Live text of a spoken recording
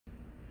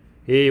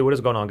Hey, what is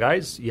going on,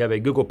 guys? You have a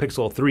Google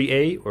Pixel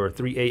 3a or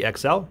 3a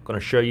XL. Going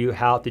to show you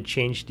how to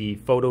change the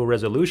photo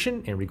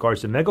resolution in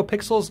regards to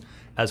megapixels,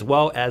 as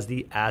well as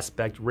the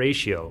aspect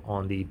ratio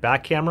on the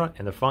back camera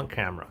and the front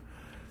camera.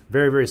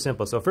 Very, very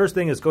simple. So first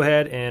thing is go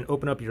ahead and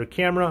open up your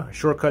camera. A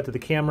shortcut to the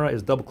camera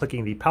is double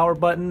clicking the power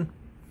button.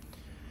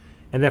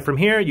 And then from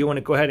here, you want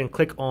to go ahead and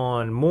click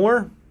on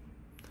more.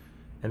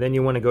 And then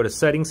you want to go to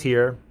settings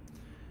here.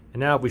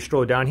 And now if we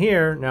scroll down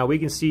here, now we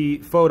can see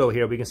photo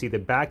here. We can see the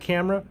back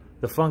camera,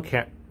 the front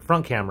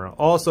camera.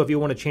 Also, if you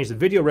want to change the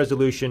video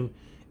resolution,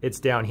 it's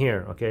down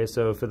here. Okay,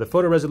 so for the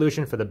photo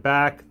resolution for the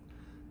back,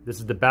 this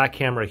is the back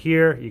camera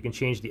here. You can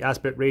change the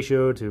aspect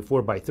ratio to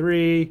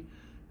 4:3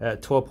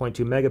 at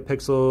 12.2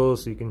 megapixels.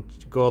 So you can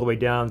go all the way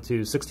down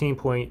to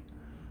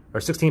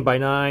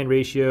 16:9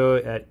 ratio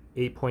at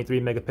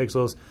 8.3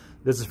 megapixels.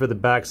 This is for the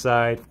back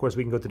side. Of course,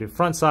 we can go to the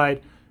front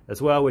side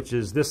as well, which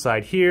is this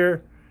side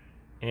here.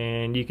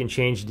 And you can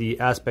change the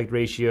aspect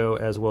ratio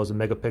as well as the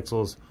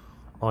megapixels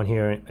on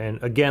here.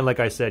 And again, like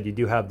I said, you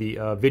do have the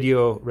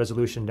video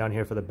resolution down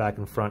here for the back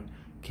and front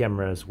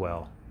camera as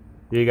well.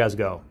 There you guys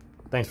go.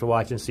 Thanks for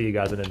watching. See you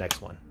guys in the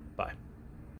next one. Bye.